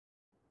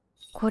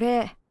こ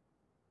れ、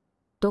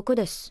毒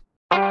です。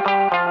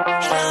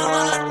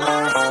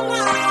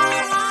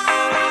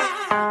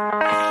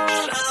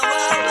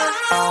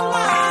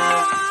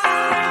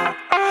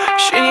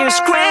She's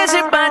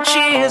crazy but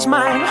she is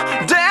mine.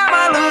 Damn,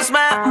 I lose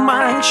my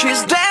mind.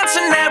 She's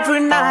dancing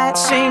every night,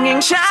 singing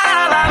sha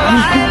la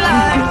la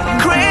la.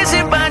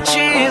 Crazy but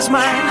she is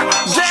mine.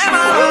 Damn,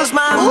 I lose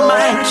my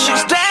mind.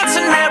 She's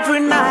dancing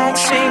every night,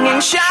 singing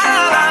sha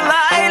la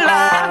la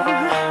la.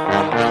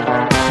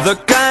 The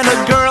kind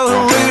of girl who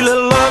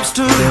really loves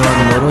to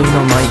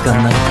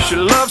dance. She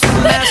loves to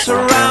mess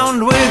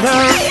around with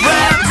her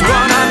friends.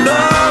 Wanna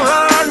know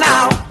her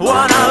now,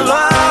 wanna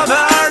love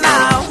her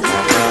now.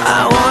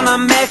 I wanna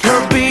make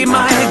her be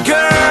my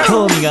girl.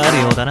 興味があ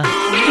るようだな。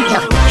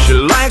 She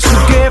likes to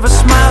give a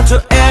smile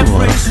to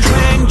every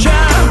stranger.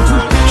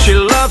 She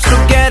loves to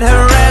get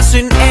her ass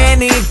in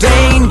any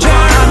danger.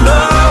 I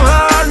know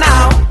her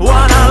now,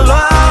 wanna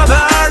love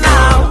her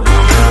now.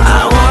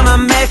 I wanna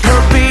make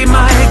her be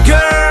my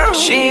girl.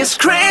 She's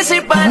crazy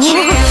but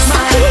she's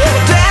mine.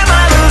 Damn,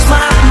 I lose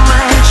my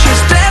mind.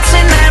 She's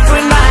dancing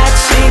every night,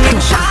 singing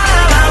sha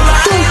la la la.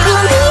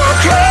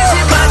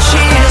 Crazy but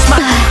she is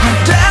mine.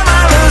 Damn,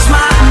 I lose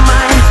my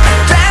mind.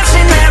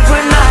 Dancing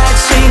every night,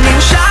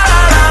 singing sha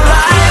la la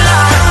la la.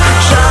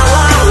 Sha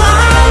la la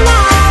la.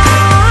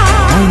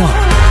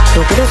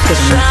 毒ですけど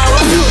ね。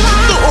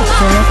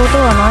そんなこと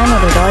はないの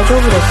で大丈夫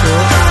ですよ。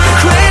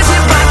 Crazy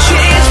but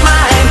she's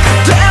mine.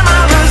 Damn, I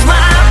lose my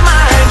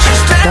mind.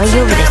 She's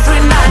dancing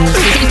every night,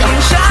 singing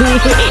sha la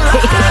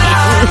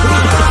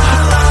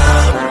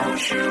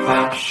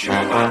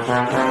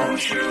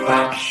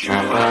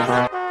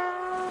la la.